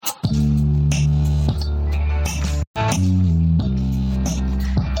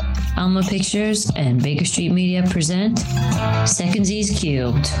Alma Pictures and Baker Street Media present Secondsies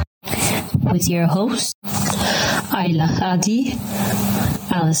Cubed with your hosts Ayla Hadi,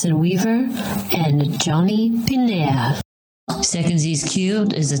 Allison Weaver, and Johnny Pinea. Secondsies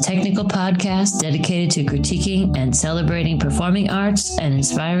Cubed is a technical podcast dedicated to critiquing and celebrating performing arts and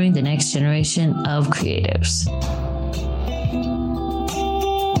inspiring the next generation of creatives.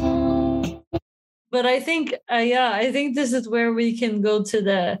 But I think, I think this is where we can go to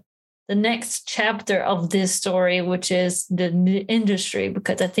the next chapter of this story, which is the industry,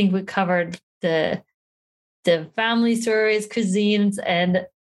 because I think we covered the family stories, cuisines, and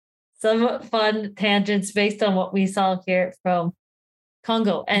some fun tangents based on what we saw here from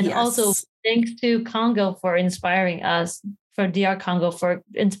Congo. And also thanks to Congo for inspiring us, for DR Congo for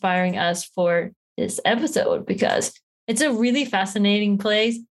inspiring us for this episode, because it's a really fascinating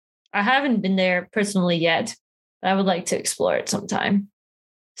place. I haven't been there personally yet, but I would like to explore it sometime.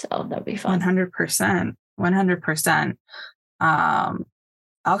 So that'd be fun. 100%. 100%.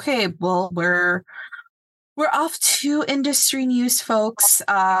 Okay, well, we're off to industry news, folks.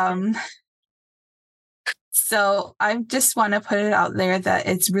 So I just want to put it out there that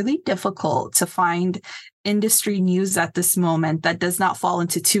it's really difficult to find industry news at this moment that does not fall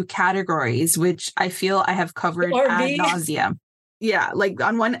into two categories, which I feel I have covered ad nauseum. Yeah, like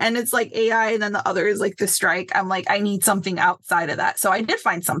on one end, it's like AI, and then the other is like the strike. I'm like, I need something outside of that. So I did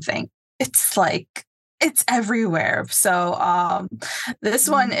find something. It's like, it's everywhere. So this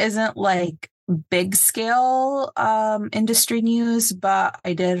one isn't like big scale industry news, but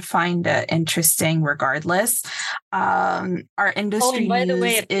I did find it interesting regardless. Our industry by the news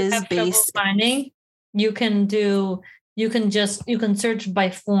way, if is you have based. Finding, you can search by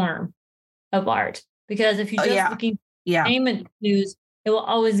form of art, because if you're just looking entertainment news, it will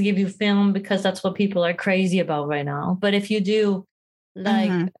always give you film, because that's what people are crazy about right now. But if you do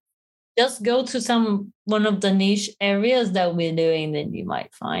just go to one of the niche areas that we're doing, then you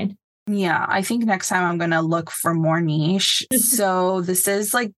might find. Yeah, I think next time I'm going to look for more niche. So this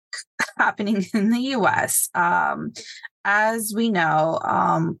is like happening in the US. As we know,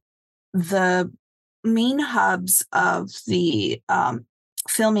 the main hubs of the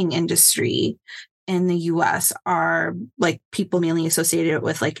filming industry in the US are like people mainly associated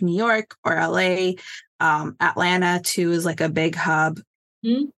with like New York or LA. Atlanta too is like a big hub.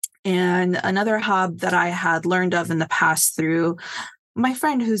 Mm-hmm. And another hub that I had learned of in the past through my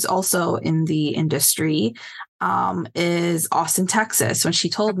friend who's also in the industry is Austin, Texas. When she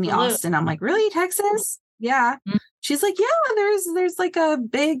told me Austin, I'm like, really, Texas? Yeah. Mm-hmm. She's like, yeah, there's like a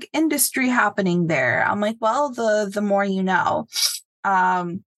big industry happening there. I'm like, well, the more you know.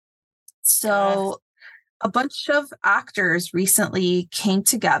 So a bunch of actors recently came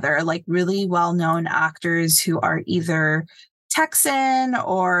together, like really well-known actors who are either Texan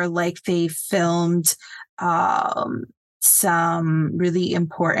or like they filmed some really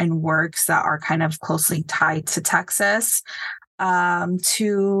important works that are kind of closely tied to Texas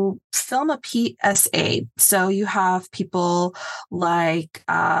to film a PSA. So you have people like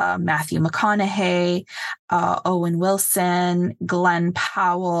Matthew McConaughey, Owen Wilson, Glenn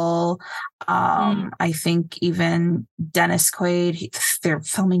Powell, I think even Dennis Quaid. They're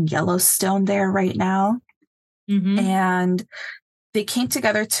filming Yellowstone there right now. Mm-hmm. And they came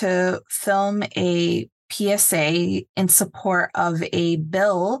together to film a PSA in support of a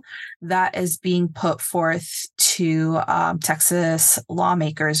bill that is being put forth to Texas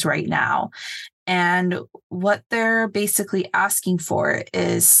lawmakers right now. And what they're basically asking for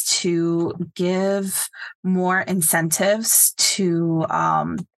is to give more incentives to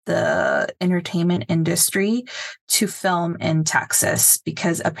the entertainment industry to film in Texas,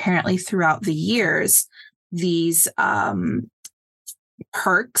 because apparently throughout the years, these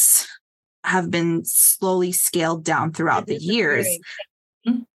perks have been slowly scaled down throughout the years.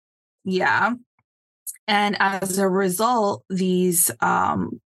 Yeah. And as a result, these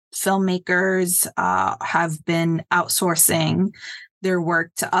filmmakers have been outsourcing their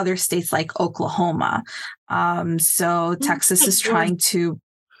work to other states like Oklahoma. So Texas is trying to,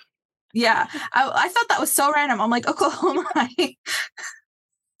 I thought that was so random. I'm like, Oklahoma.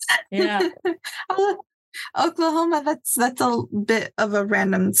 Yeah. Oklahoma, that's a bit of a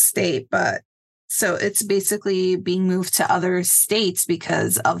random state, but so it's basically being moved to other states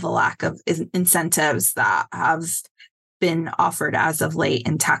because of the lack of incentives that have been offered as of late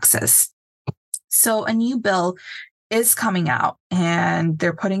in Texas. So a new bill is coming out and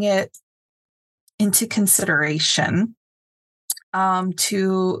they're putting it into consideration.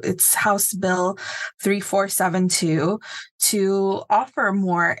 to its House Bill 3472 to offer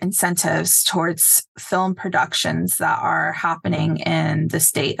more incentives towards film productions that are happening in the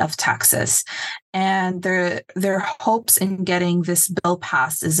state of Texas. And their hopes in getting this bill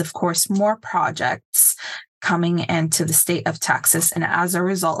passed is, of course, more projects coming into the state of Texas. And as a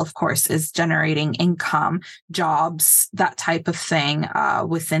result, of course, is generating income, jobs, that type of thing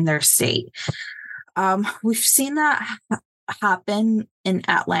within their state. We've seen that happen in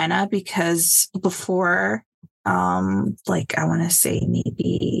Atlanta because before, like I want to say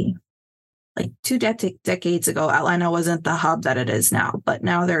maybe like two decades ago, Atlanta wasn't the hub that it is now. But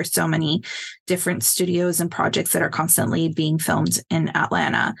now there are so many different studios and projects that are constantly being filmed in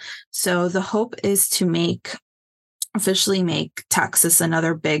Atlanta. So the hope is to officially make Texas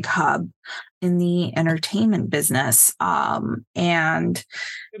another big hub in the entertainment business. And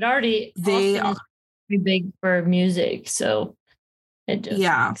it already Austin is pretty big for music, so it just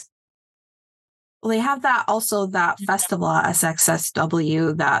makes. Well, they have that festival at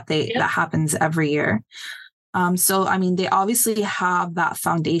SXSW that happens every year. So I mean, they obviously have that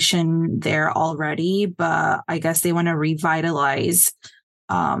foundation there already, but I guess they want to revitalize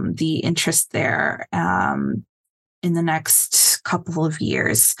the interest there in the next couple of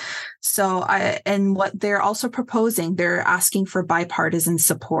years. So and what they're also proposing, they're asking for bipartisan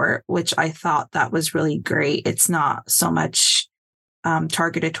support, which I thought that was really great. It's not so much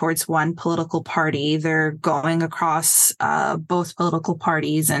targeted towards one political party. They're going across both political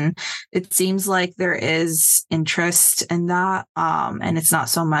parties, and it seems like there is interest in that. And it's not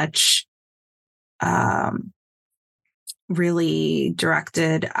so much really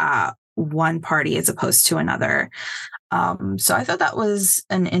directed at one party as opposed to another. So I thought that was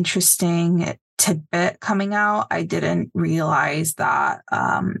an interesting tidbit coming out. I didn't realize that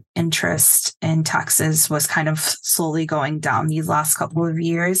interest in Texas was kind of slowly going down these last couple of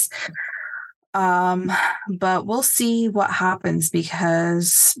years. But we'll see what happens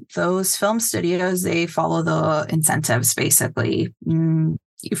because those film studios, they follow the incentives basically.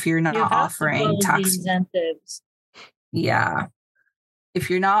 If you're not offering tax incentives. Yeah. If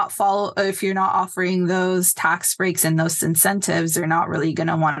you're not offering those tax breaks and those incentives, they're not really going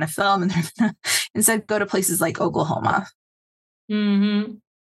to want to film, and they're going to instead go to places like Oklahoma. Mm-hmm.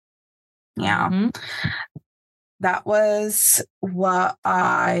 Yeah. Mm-hmm. That was what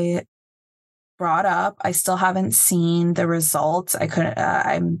I brought up. I still haven't seen the results.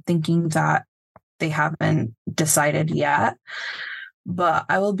 I'm thinking that they haven't decided yet. But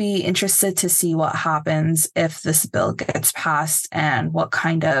I will be interested to see what happens if this bill gets passed and what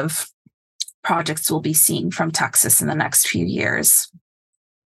kind of projects we'll be seeing from Texas in the next few years.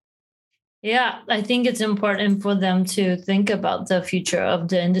 Yeah, I think it's important for them to think about the future of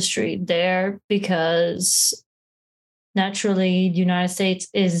the industry there because naturally the United States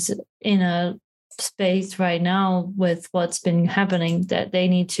is in a space right now with what's been happening that they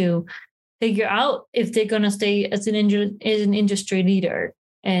need to figure out if they're going to stay as an industry leader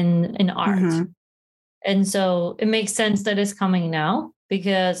in art. Mm-hmm. And so it makes sense that it's coming now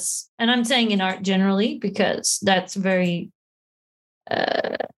because, and I'm saying in art generally, because that's very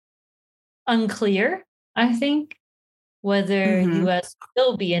unclear, I think, whether US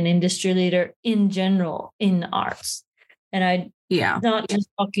will be an industry leader in general in arts. And not just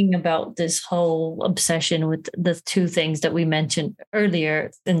talking about this whole obsession with the two things that we mentioned earlier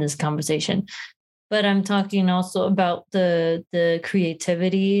in this conversation, but I'm talking also about the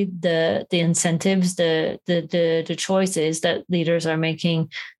creativity, the incentives, the choices that leaders are making,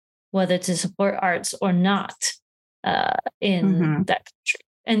 whether to support arts or not in that country.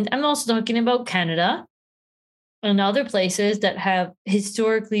 And I'm also talking about Canada and other places that have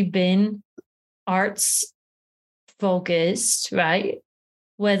historically been arts focused, right?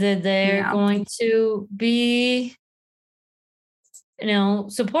 Whether they're going to be,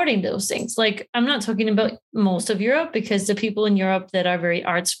 supporting those things. Like, I'm not talking about most of Europe because the people in Europe that are very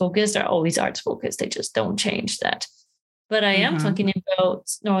arts focused are always arts focused. They just don't change that. But I am talking about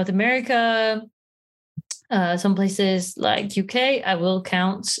North America, some places like UK, I will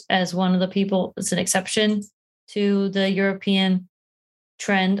count as one of the people, it's an exception to the European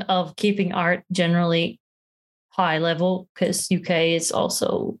trend of keeping art generally high level because UK is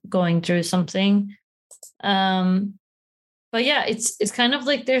also going through something. But yeah, it's kind of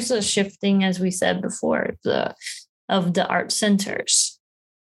like there's a shifting, as we said before, of the art centers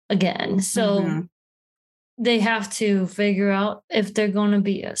again. So they have to figure out if they're going to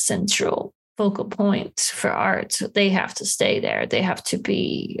be a central focal point for art. They have to stay there. They have to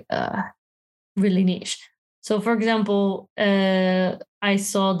be really niche. So, for example, I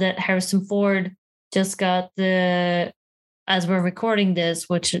saw that Harrison Ford just got the as we're recording this,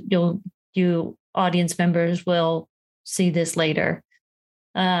 which you audience members will see this later,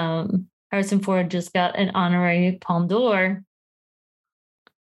 Harrison Ford just got an honorary Palme d'Or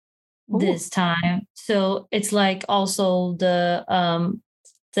this time. So it's like also the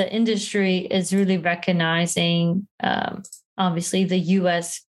industry is really recognizing obviously the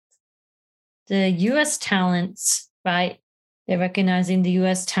US talents, right? They're recognizing the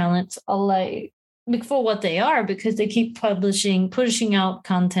US talents alike for what they are, because they keep pushing out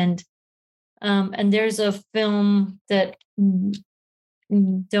content. And there's a film that,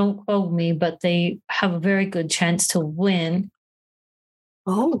 don't quote me, but they have a very good chance to win.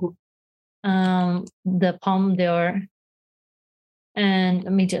 The Palme d'Or. And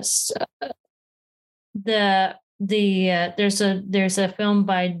let me just there's a film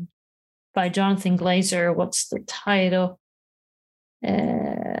by Jonathan Glazer. What's the title?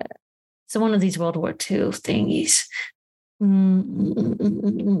 So one of these World War II thingies.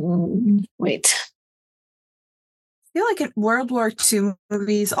 Wait. I feel like in World War II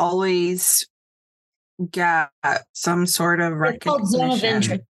movies always get some sort of recognition. It's called Zone of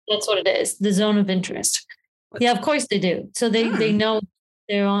Interest. That's what it is. The Zone of Interest. Yeah, of course they do. So they know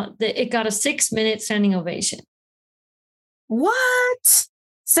they're on. It got a 6-minute standing ovation. What?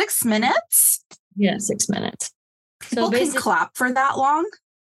 6 minutes? Yeah, 6 minutes. People can clap for that long?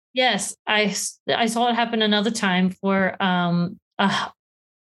 Yes, I saw it happen another time for A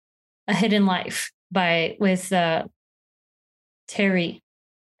Hidden Life with Terry.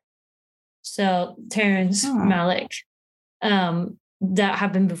 So Terrence Malick. That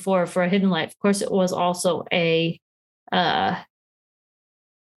happened before for A Hidden Life. Of course, it was also a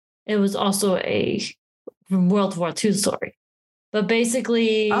World War II story. But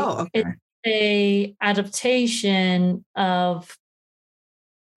basically, it's a adaptation of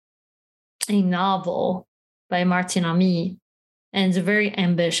a novel by Martin Ami, and it's very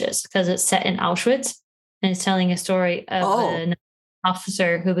ambitious because it's set in Auschwitz, and it's telling a story of an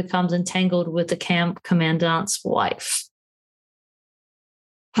officer who becomes entangled with the camp commandant's wife.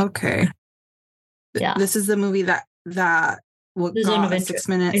 Okay. Yeah. This is the movie that got a 6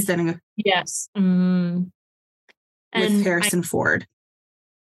 minute standing. Yes. With Harrison Ford.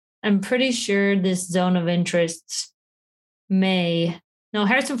 I'm pretty sure this Zone of Interest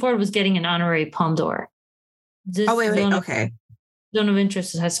Harrison Ford was getting an honorary Palme d'Or. Okay. Zone of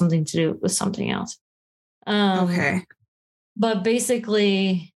Interest has something to do with something else. Okay. But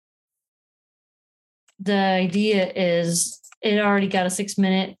basically, the idea is it already got a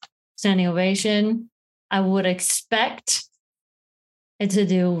 6-minute standing ovation. I would expect it to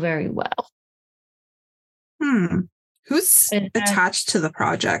do very well. Who's attached to the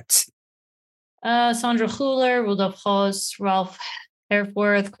project? Sandra Huller, Rudolf Hoss, Ralph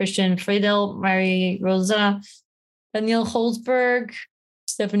Herforth, Christian Friedel, Mary Rosa, Daniel Holzberg,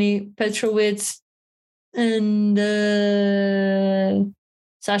 Stephanie Petrowitz, and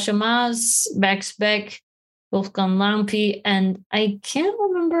Sasha Maas, Max Beck, Wolfgang Lampe, and I can't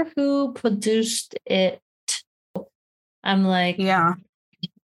remember who produced it. I'm like,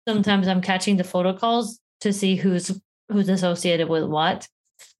 sometimes I'm catching the photo calls to see who's associated with what.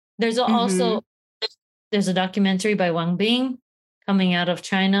 There's also there's a documentary by Wang Bing coming out of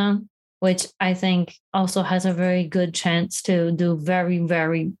China, which I think also has a very good chance to do very,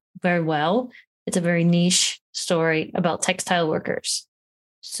 very, very well. It's a very niche story about textile workers.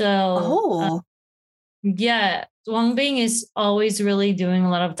 So, Wang Bing is always really doing a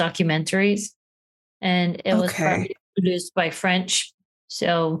lot of documentaries, and it was partly produced by French.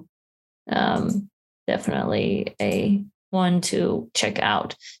 So, definitely a one to check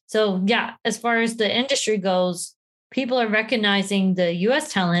out. So, as far as the industry goes, people are recognizing the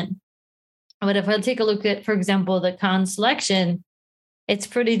US talent. But if I take a look at, for example, the Cannes selection, it's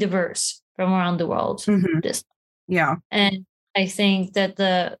pretty diverse from around the world. And I think that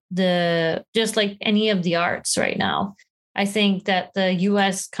the just like any of the arts right now, I think that the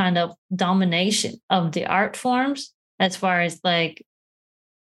US kind of domination of the art forms, as far as like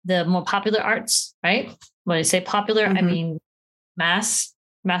the more popular arts, right? When I say popular, I mean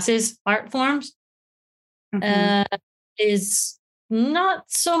masses art forms, is not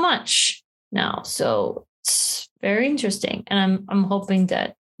so much now. So it's very interesting. And I'm hoping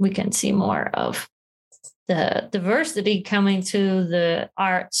that we can see more of the diversity coming to the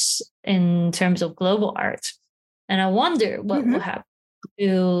arts in terms of global art. And I wonder what will happen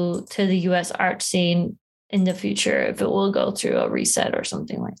to the US art scene in the future, if it will go through a reset or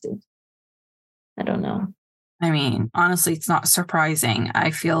something like this. I don't know. I mean, honestly, it's not surprising.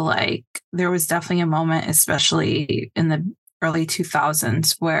 I feel like there was definitely a moment, especially in the early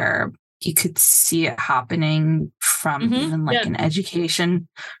 2000s, where you could see it happening from even like an education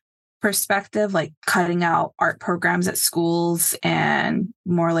perspective, like cutting out art programs at schools and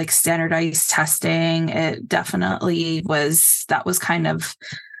more like standardized testing. It definitely that was kind of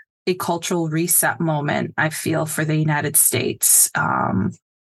a cultural reset moment, I feel, for the United States.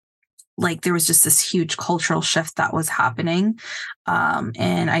 Like there was just this huge cultural shift that was happening.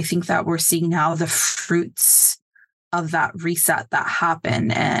 And I think that we're seeing now the fruits of that reset that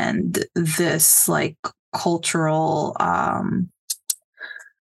happened, and this like cultural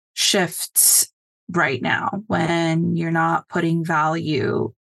shift right now when you're not putting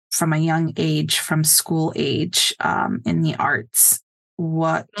value from a young age, from school age, in the arts.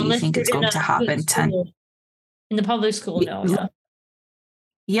 What do you think is going to happen? In the public school, no.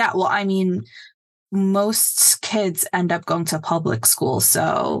 Yeah, well, I mean, most kids end up going to public school.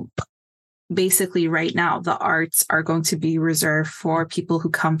 So basically right now, the arts are going to be reserved for people who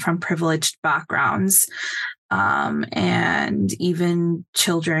come from privileged backgrounds, and even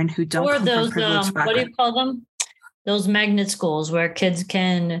children who don't come from privileged backgrounds. What do you call them? Those magnet schools where kids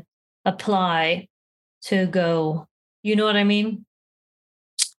can apply to go. You know what I mean?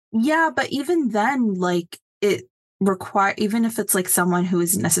 Yeah, but even then, like it require, even if it's like someone who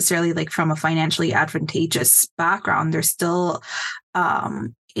isn't necessarily like from a financially advantageous background, there's still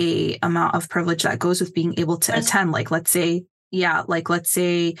a amount of privilege that goes with being able to attend. Like let's say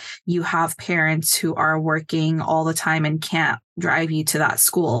you have parents who are working all the time and can't drive you to that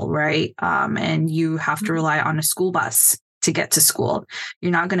school, right? And you have to rely on a school bus to get to school.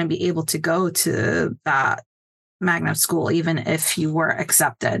 You're not going to be able to go to that magnet school even if you were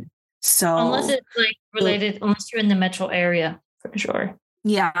accepted. So unless it's like related, unless you're in the metro area, for sure.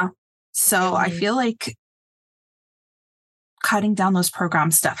 Yeah. So I feel like cutting down those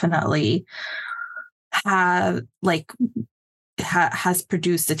programs definitely has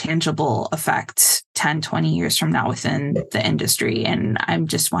produced a tangible effect 10, 20 years from now within the industry. And I'm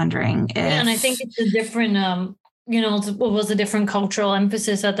just wondering if... Yeah, and I think it's a different, it was a different cultural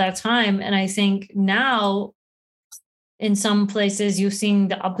emphasis at that time. And I think now in some places you're seeing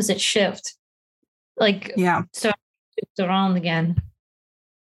the opposite shift. Like, start to shift around again.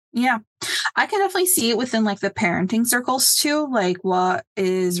 Yeah, I can definitely see it within like the parenting circles too. Like what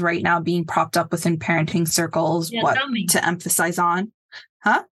is right now being propped up within parenting circles, what to emphasize on.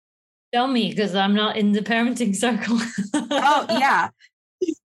 Huh? Tell me, because I'm not in the parenting circle. Oh, yeah.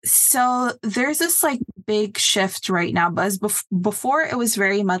 So there's this like big shift right now, but before it was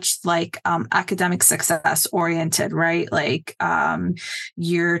very much like academic success oriented, right? Like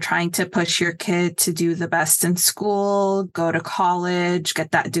you're trying to push your kid to do the best in school, go to college,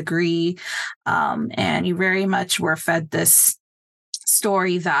 get that degree. And you very much were fed this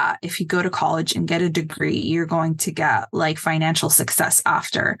story that if you go to college and get a degree, you're going to get like financial success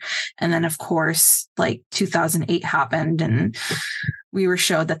after. And then of course, like 2008 happened and we were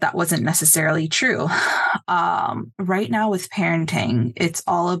showed that that wasn't necessarily true. Right now with parenting, it's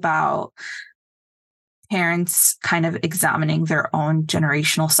all about parents kind of examining their own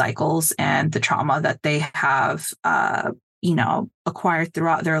generational cycles and the trauma that they have, acquired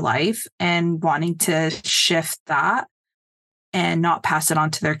throughout their life and wanting to shift that and not pass it on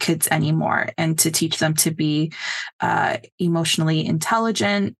to their kids anymore, and to teach them to be emotionally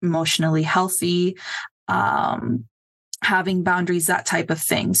intelligent, emotionally healthy, having boundaries, that type of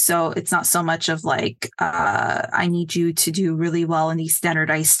thing. So it's not so much of like, I need you to do really well in these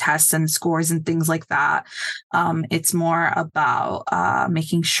standardized tests and scores and things like that. It's more about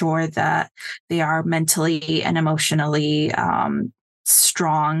making sure that they are mentally and emotionally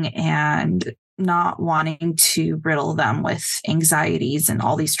strong and not wanting to riddle them with anxieties and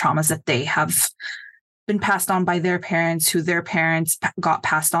all these traumas that they have been passed on by their parents, who their parents got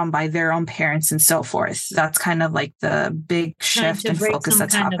passed on by their own parents, and so forth. That's kind of like the big shift and focus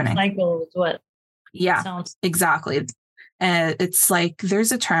that's happening. Cycle is what exactly. And it's like,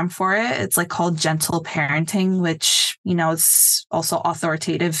 there's a term for it. It's like called gentle parenting, which, it's also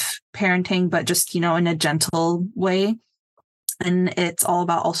authoritative parenting, but just, in a gentle way. And it's all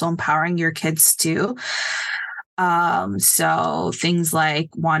about also empowering your kids too. So things like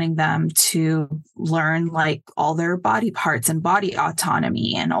wanting them to learn like all their body parts and body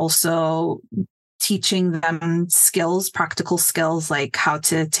autonomy, and also teaching them practical skills, like how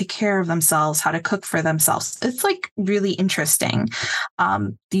to take care of themselves, how to cook for themselves. It's like really interesting.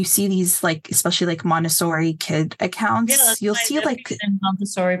 Do you see these, like, especially like Montessori kid accounts? Yeah, you'll see like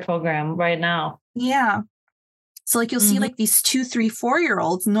Montessori program right now. Yeah. So like you'll see like these 2, 3,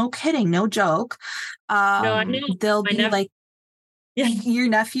 4-year-olds, no kidding, no joke. No, I know. They'll be like, your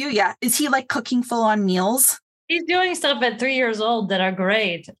nephew. Yeah. Is he like cooking full on meals? He's doing stuff at 3 years old that are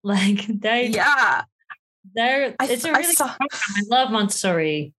great. Like It's a I really good saw. program. I love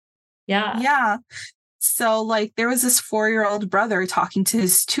Montessori. Yeah. Yeah. So, like, there was this 4-year-old brother talking to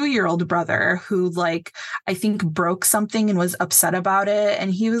his 2-year-old brother who, like, I think broke something and was upset about it.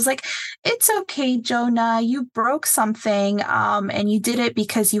 And he was like, "It's okay, Jonah. You broke something, and you did it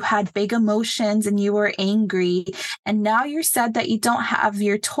because you had big emotions and you were angry. And now you're sad that you don't have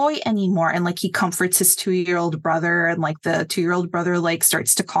your toy anymore." And, like, he comforts his 2-year-old brother, and, like, the 2-year-old brother, like,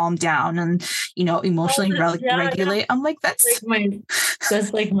 starts to calm down and, emotionally Yeah. regulate. I'm like, Like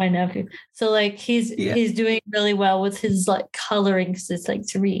that's like my nephew. So like yeah. he's doing really well with his like coloring because it's like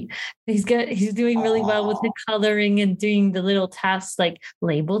 3. He's doing really well with the Aw. coloring and doing the little tasks like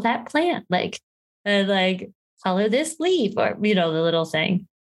label that plant, like color this leaf, or the little thing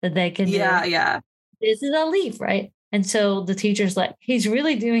that they can Yeah, do. yeah. This is a leaf, right? And so the teacher's like, he's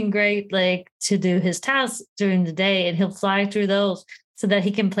really doing great, like to do his tasks during the day, and he'll fly through those so that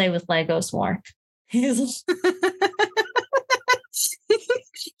he can play with Legos more. He's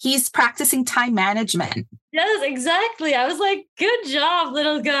He's practicing time management. Yes, exactly. I was like, good job,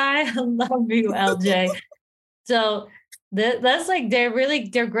 little guy. I love you, LJ. So that's like they're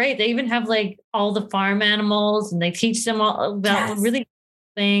great. They even have like all the farm animals and they teach them all about Yes. really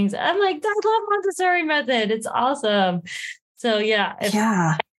things. I'm like, I love Montessori method. It's awesome. So yeah, if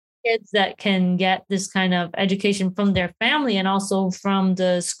Yeah. kids that can get this kind of education from their family and also from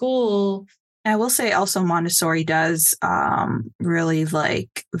the school. I will say also Montessori does really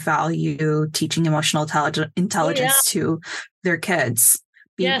like value teaching emotional Oh yeah. intelligence to their kids,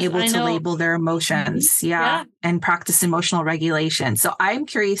 being Yes, able I to know. label their Mhm. emotions. Yeah. Yeah. And practice emotional regulation. So I'm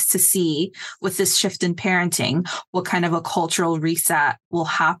curious to see with this shift in parenting, what kind of a cultural reset will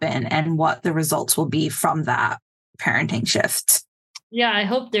happen and what the results will be from that parenting shift. Yeah, I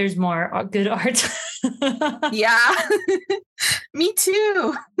hope there's more good art. Yeah. Me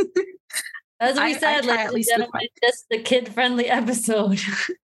too. As we I said, try ladies at and least with my gentlemen, just the kid-friendly episode.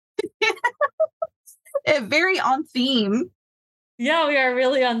 very on theme. Yeah, we are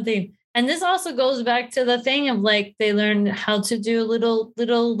really on theme. And this also goes back to the thing of like they learn how to do little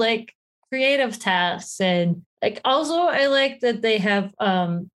like creative tasks. And like also I like that they have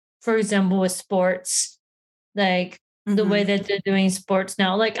for example with sports, like the way Mm-hmm. that they're doing sports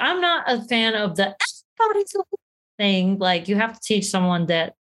now. Like I'm not a fan of the thing. Like you have to teach someone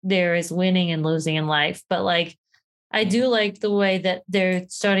that there is winning and losing in life. But like I do like the way that they're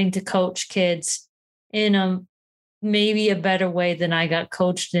starting to coach kids in a maybe a better way than I got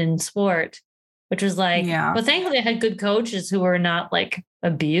coached in sport, which was like, Yeah. but thankfully I had good coaches who were not like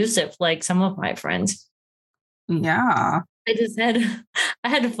abusive, like some of my friends. Yeah. I just had, I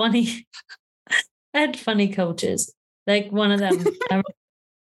had funny, I had funny coaches. Like one of them,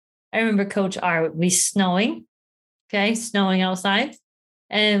 I remember Coach R would be snowing, okay, snowing outside,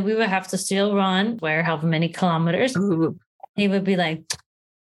 and we would have to still run, where however many kilometers. Ooh. He would be like,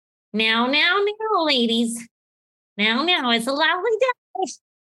 now, ladies. Now, it's a lovely day.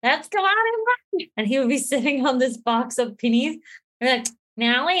 Let's go out and run. And he would be sitting on this box of pennies. And like,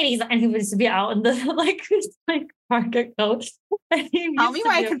 now, ladies. And he would just be out in the like market coach. And he Tell used me to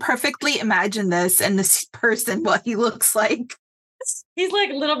why I be can perfectly imagine this and this person, what he looks like. he's like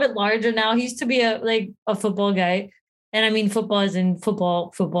a little bit larger now. He used to be a football guy. And I mean football is in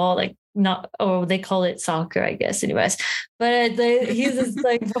football, like not, or they call it soccer, I guess, anyways. But he's this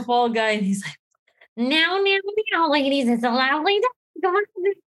like football guy, and he's like, now, ladies, it's a lovely day. Come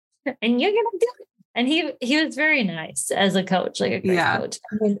on, and you're gonna do it. And he was very nice as a coach, like a great Yeah. coach.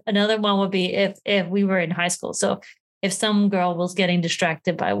 And another one would be if we were in high school. So if some girl was getting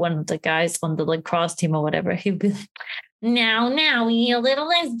distracted by one of the guys on the lacrosse team or whatever, he'd be like, now, we need a little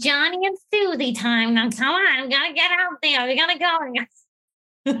less Johnny and Susie time. Now, come on, we gotta get out there. We gotta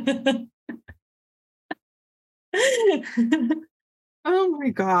go. Oh my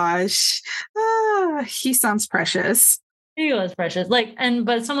gosh. He sounds precious. He was precious.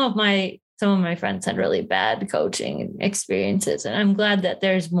 But some of my friends had really bad coaching experiences, and I'm glad that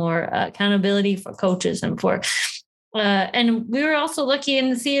there's more accountability for coaches and for. And we were also lucky in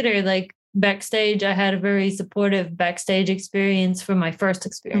the theater, like backstage. I had a very supportive backstage experience for my first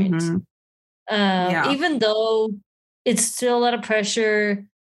experience. Mm-hmm. Yeah. Even though it's still a lot of pressure,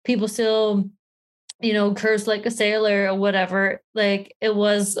 people still, curse like a sailor or whatever. Like it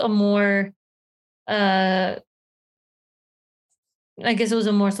was a more. I guess it was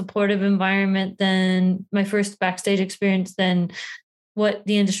a more supportive environment than my first backstage experience than what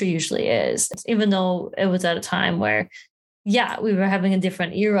the industry usually is, even though it was at a time where, yeah, we were having a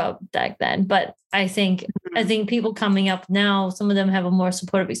different era back then. But I think people coming up now, some of them have a more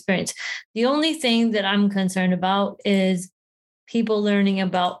supportive experience. The only thing that I'm concerned about is people learning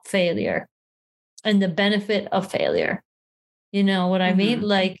about failure. and the benefit of failure. You know what I mean?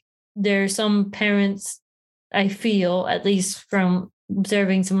 Like there are some parents, I feel, at least from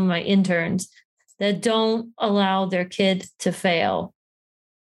observing some of my interns, that don't allow their kid to fail.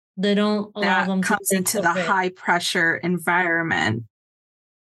 They don't allow them to comes into the high pressure environment.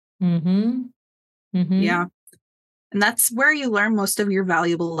 Mm-hmm. Mm-hmm. Yeah. And that's where you learn most of your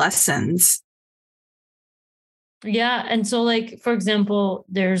valuable lessons. Yeah. And so, like, for example,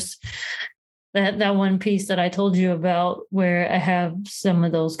 there's that one piece that I told you about where I have some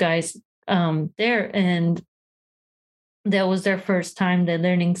of those guys there, and that was their first time they're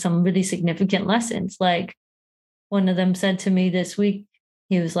learning some really significant lessons. Like one of them said to me this week,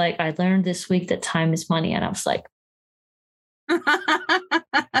 he was like, I learned this week that time is money. And I was like,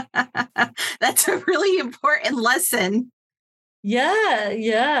 that's a really important lesson.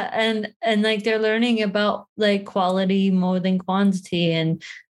 Yeah. And like they're learning about like quality more than quantity. And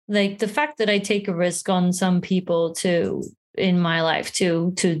like the fact that I take a risk on some people to in my life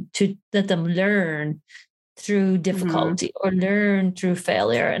to let them learn through difficulty or learn through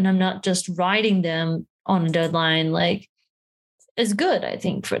failure. And I'm not just writing them on a deadline, like is good, I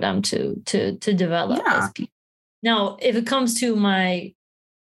think, for them to develop as people. Now, if it comes to a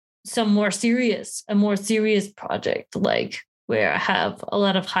more serious project, like where I have a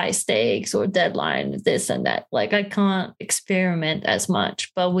lot of high stakes or deadline, this and that, like I can't experiment as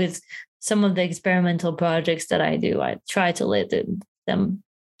much. But with some of the experimental projects that I do, I try to let them,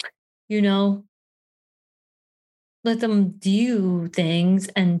 let them do things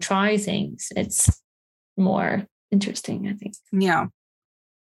and try things. It's more interesting, I think. Yeah.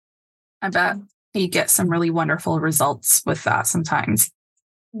 I bet you get some really wonderful results with that sometimes.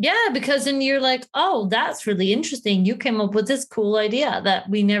 Yeah, because then you're like, oh, that's really interesting. You came up with this cool idea that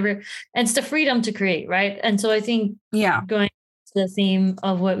we never, and it's the freedom to create, right? And so I think going to the theme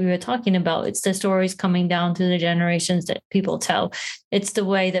of what we were talking about, it's the stories coming down to the generations that people tell. It's the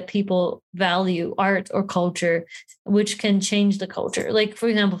way that people value art or culture, which can change the culture. Like, for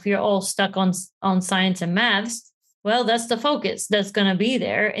example, if you're all stuck on science and maths, well, that's the focus that's going to be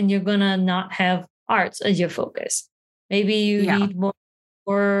there. And you're going to not have arts as your focus. Maybe you need more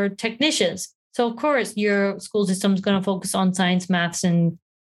or technicians. So of course your school system is going to focus on science, maths, and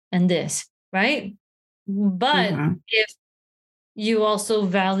this, right? But if you also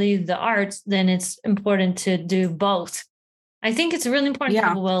value the arts, then it's important to do both. I think it's really important to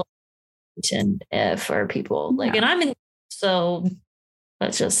have a well for people. Like, and I'm in, so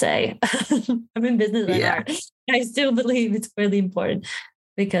let's just say I'm in business and art. I still believe it's really important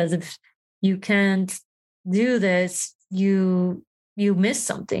because if you can't do this, you miss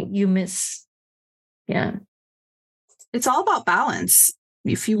something. It's all about balance.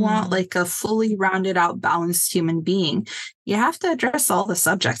 If you want like a fully rounded out, balanced human being, you have to address all the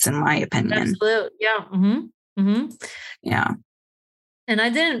subjects, in my opinion. Absolutely. Yeah. Yeah. And I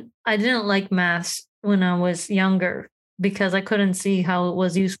didn't like maths when I was younger because I couldn't see how it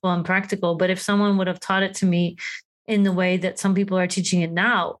was useful and practical. But if someone would have taught it to me in the way that some people are teaching it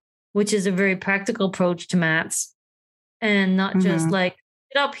now, which is a very practical approach to maths, and not just like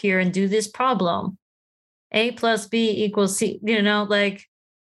get up here and do this problem. A plus B equals C, like.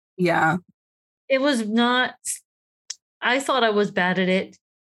 Yeah. It was not, I thought I was bad at it,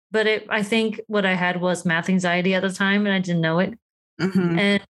 but I think what I had was math anxiety at the time and I didn't know it.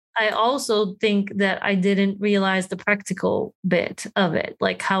 And I also think that I didn't realize the practical bit of it,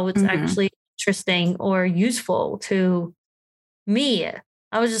 like how it's actually interesting or useful to me.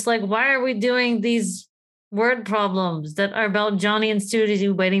 I was just like, why are we doing these word problems that are about Johnny and Susie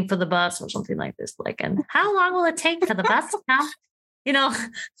waiting for the bus or something like this? Like, and how long will it take for the bus to come?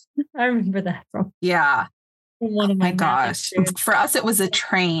 I remember that from one of my gosh. For us, it was a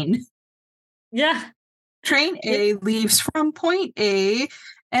train. Yeah. Train A leaves from point A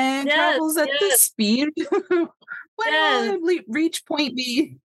and travels at the speed when will it reach point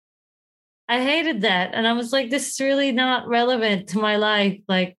B. I hated that. And I was like, this is really not relevant to my life.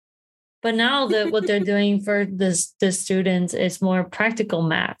 Like, but now that what they're doing for the students is more practical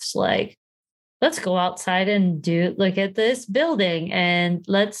maths. Like, let's go outside and look at this building and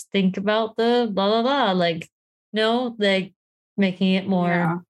let's think about the blah, blah, blah. Like, like making it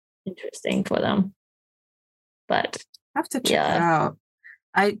more interesting for them. But I have to check it out.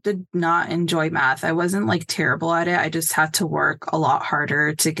 I did not enjoy math. I wasn't like terrible at it. I just had to work a lot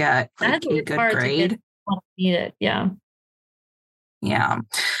harder to get like a good grade. Need it. Yeah. Yeah.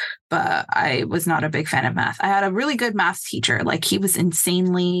 But I was not a big fan of math. I had a really good math teacher. Like he was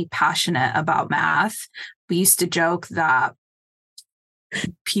insanely passionate about math. We used to joke that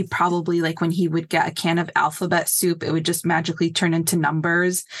he probably, like, when he would get a can of alphabet soup, it would just magically turn into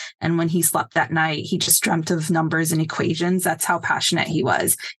numbers. And when he slept that night, he just dreamt of numbers and equations. That's how passionate he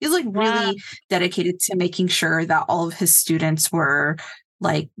was. He was like really dedicated to making sure that all of his students were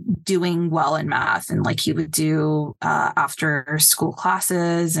like doing well in math. And like he would do after school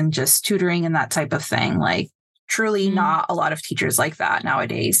classes and just tutoring and that type of thing. Like truly not a lot of teachers like that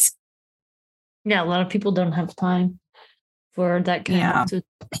nowadays. Yeah, a lot of people don't have time for that kind of.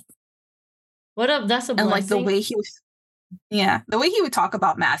 What up? That's a blessing. And like the way he was, the way he would talk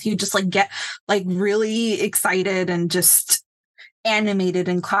about math, he would just like get like really excited and just animated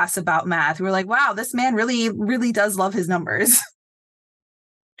in class about math. We were like, wow, this man really, really does love his numbers.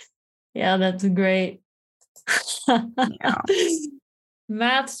 Yeah, that's great. Yeah.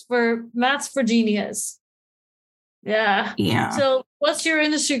 Maths for genius. Yeah. Yeah. So what's your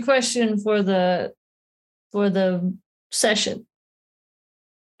industry question for the session?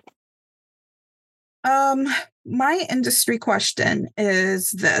 My industry question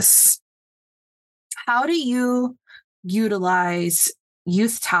is this: how do you utilize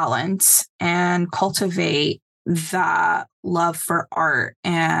youth talent and cultivate that love for art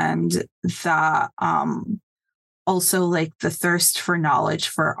and that also like the thirst for knowledge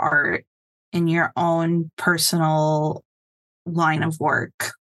for art in your own personal line of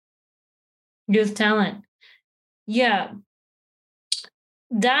work? Youth talent. Yeah.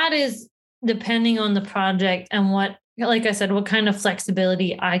 That is depending on the project and what, like I said, what kind of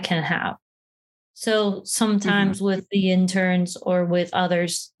flexibility I can have. So sometimes with the interns or with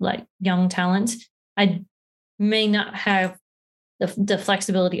others like young talents, I may not have the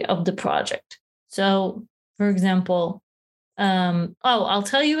flexibility of the project. So for example, I'll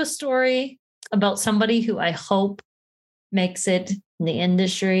tell you a story about somebody who I hope makes it in the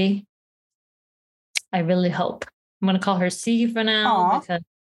industry. I really hope. I'm going to call her C for now. Aww. Because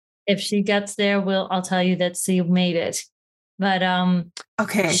if she gets there, I'll tell you that C made it. But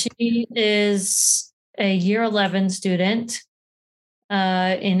okay, she is a year 11 student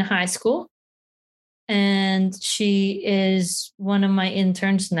in high school. And she is one of my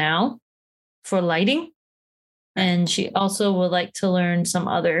interns now for lighting. And she also would like to learn some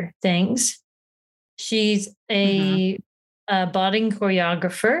other things. She's a budding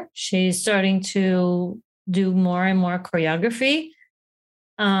choreographer. She's starting to do more and more choreography.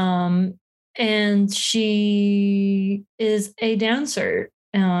 And she is a dancer,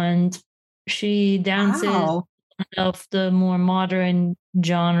 and she dances of the more modern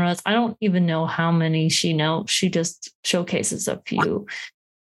genres. I don't even know how many she knows. She just showcases a few.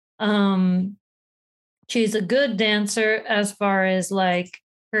 She's a good dancer as far as like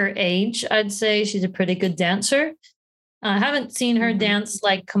her age. I'd say she's a pretty good dancer. I haven't seen her dance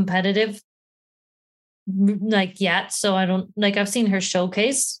like competitive like yet. So I don't like, I've seen her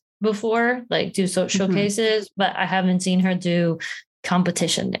showcase before, like do showcases, but I haven't seen her do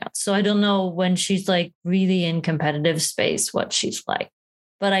competition dance. So I don't know when she's like really in competitive space, what she's like.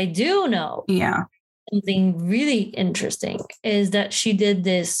 But I do know something really interesting is that she did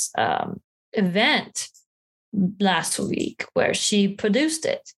this event last week where she produced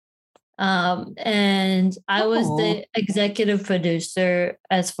it. And I was the executive producer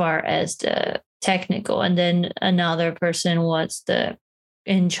as far as the technical, and then another person was the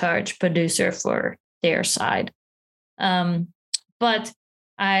in charge producer for their side. But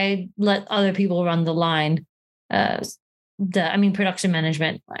I let other people run the line. Production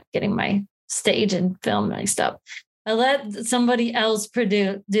management, getting my stage and filming stuff. I let somebody else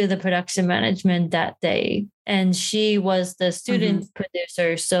do the production management that day. And she was the student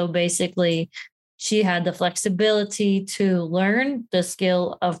producer. So basically, she had the flexibility to learn the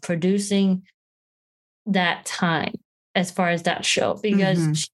skill of producing that time as far as that show,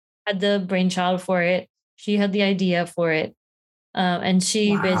 because she had the brainchild for it. She had the idea for it. And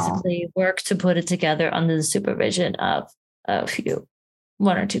she basically worked to put it together under the supervision of a few,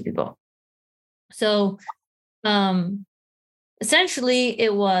 one or two people. So essentially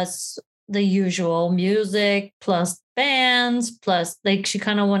it was the usual music plus bands plus like she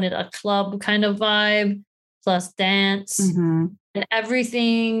kind of wanted a club kind of vibe plus dance, and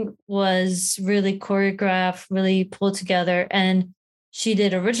everything was really choreographed, really pulled together. And she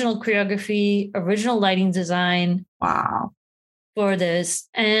did original choreography, original lighting design for this.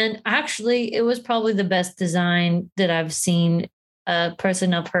 And actually it was probably the best design that I've seen a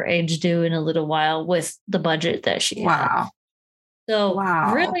person of her age do in a little while with the budget that she had. So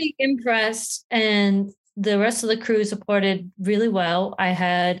really impressed. And the rest of the crew supported really well. I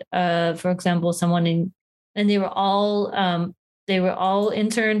had, for example, someone and they were all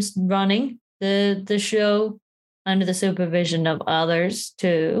interns running the show. under the supervision of others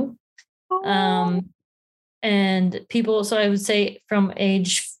too. And people, so I would say from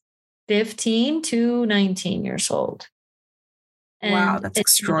age 15 to 19 years old. And wow, that's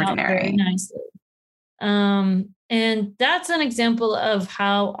extraordinary. Very nicely. And that's an example of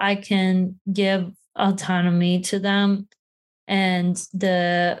how I can give autonomy to them and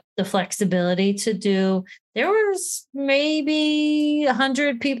the flexibility to do. There was maybe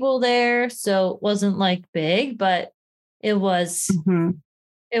 100 people there, so it wasn't like big, but it was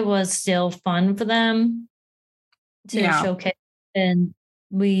it was still fun for them to showcase. And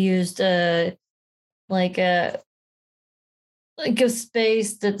we used a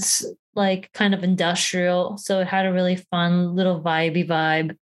space that's like kind of industrial, so it had a really fun little vibey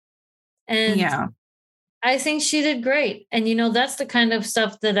vibe. And I think she did great. And that's the kind of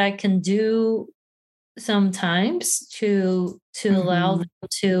stuff that I can do sometimes to allow them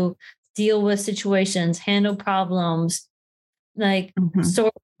to deal with situations, handle problems, like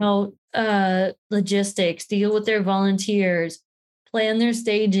sort out logistics, deal with their volunteers, plan their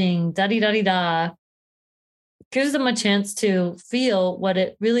staging, da-di-da-di-da. Gives them a chance to feel what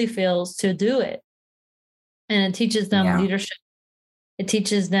it really feels to do it. And it teaches them leadership. It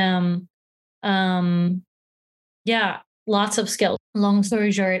teaches them, lots of skills. Long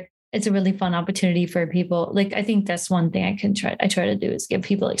story short, it's a really fun opportunity for people. Like, I think that's one thing I try to do is give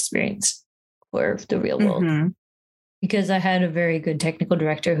people experience for the real world. Because I had a very good technical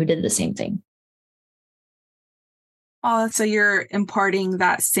director who did the same thing. Oh, so you're imparting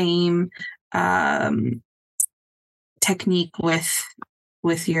that same technique with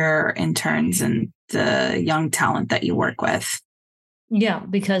your interns and the young talent that you work with. Yeah,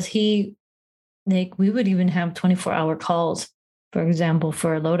 because we would even have 24-hour calls, for example,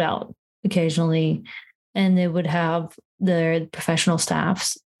 for a loadout occasionally. And they would have their professional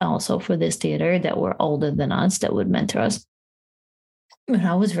staffs also for this theater that were older than us that would mentor us. When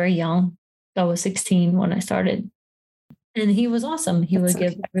I was very young, I was 16 when I started. And he was awesome. He would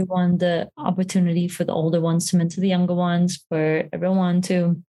give everyone the opportunity for the older ones to mentor the younger ones, for everyone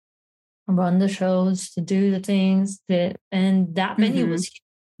to run the shows, to do the things. And that venue was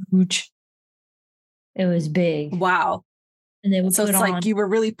huge. It was big. Wow. And they would so it's like you were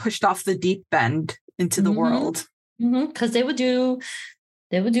really pushed off the deep end into the world. Because they would do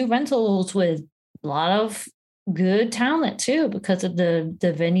rentals with a lot of good talent too, because of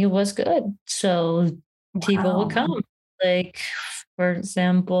the venue was good. So people would come. Like, for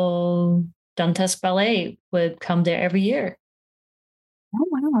example, Dantes Ballet would come there every year. Oh,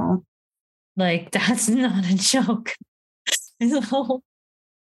 wow. Like, that's not a joke. And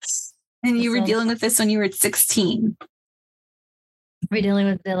you were dealing with this when you were 16. We're dealing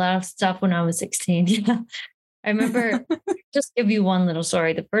with a lot of stuff when I was 16. Yeah. I remember, just give you one little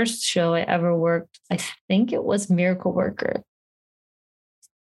story. The first show I ever worked, I think it was Miracle Worker.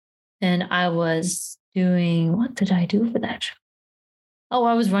 And I was doing, what did I do for that show? Oh,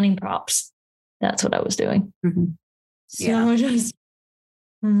 I was running props. That's what I was doing. So just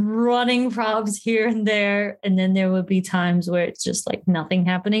running props here and there. And then there would be times where it's just like nothing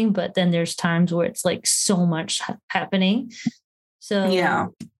happening. But then there's times where it's like so much happening.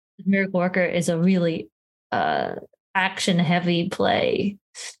 So Miracle Worker is a really action heavy play.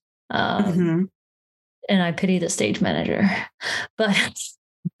 And I pity the stage manager. But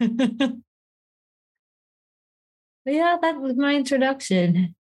yeah, that was my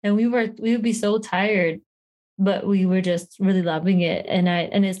introduction. And we would be so tired, but we were just really loving it.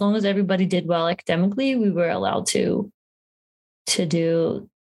 And as long as everybody did well academically, we were allowed to do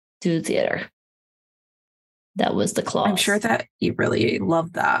theater. That was the clause. I'm sure that you really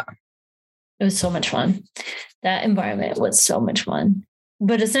loved that. It was so much fun. That environment was so much fun.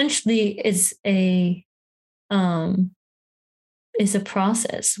 But essentially it's a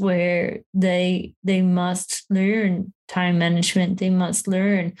process where they must learn time management. They must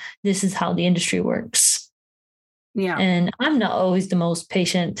learn this is how the industry works. Yeah. And I'm not always the most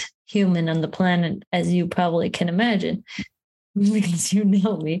patient human on the planet, as you probably can imagine, because you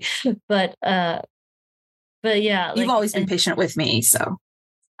know me. But yeah. You've always been patient with me, so.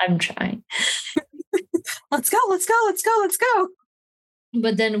 I'm trying. Let's go.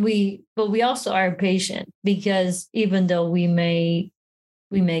 But then we also are patient, because even though we may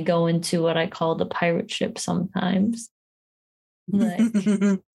go into what I call the pirate ship sometimes, like,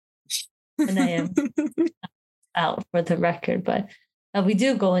 and I am out for the record, but we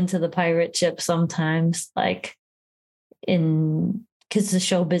do go into the pirate ship sometimes, like because the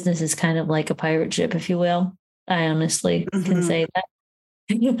show business is kind of like a pirate ship, if you will. I honestly can say that.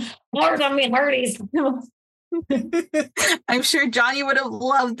 Lord, I mean, hearties. I'm sure Johnny would have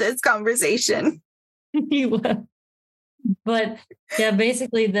loved this conversation. You will. But yeah,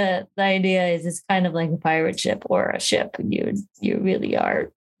 basically the idea is it's kind of like a pirate ship or a ship. You really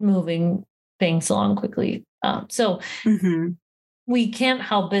are moving things along quickly. So we can't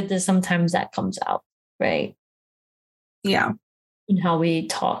help it that sometimes that comes out, right? Yeah. In how we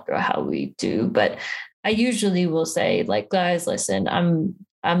talk or how we do. But I usually will say, like, guys, listen,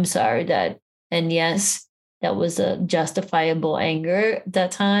 I'm sorry that, and yes, that was a justifiable anger at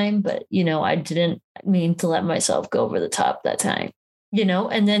that time, but I didn't mean to let myself go over the top that time,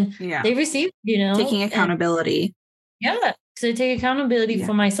 and then they receive, taking accountability. Because I take accountability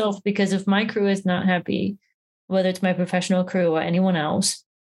for myself, because if my crew is not happy, whether it's my professional crew or anyone else,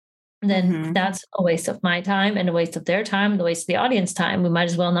 then that's a waste of my time and a waste of their time, and a waste of the audience time. We might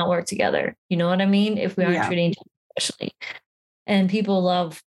as well not work together. You know what I mean? If we aren't treating each other especially. And people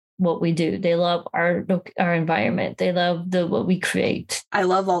love what we do. They love our environment. They love what we create. I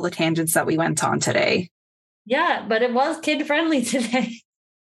love all the tangents that we went on today. Yeah, but it was kid friendly today.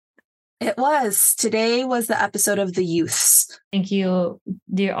 It was. Today was the episode of the youths. Thank you,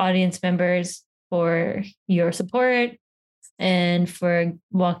 dear audience members, for your support and for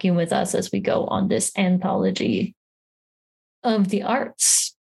walking with us as we go on this anthology of the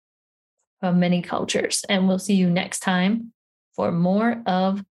arts of many cultures. And we'll see you next time for more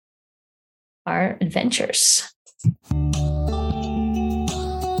of our adventures.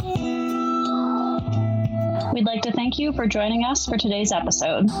 We'd like to thank you for joining us for today's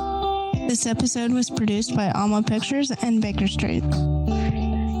episode. This episode was produced by Alma Pictures and Baker Street.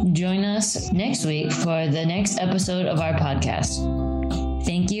 Join us next week for the next episode of our podcast.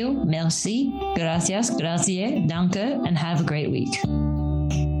 Thank you, merci, gracias, grazie, danke, and have a great week.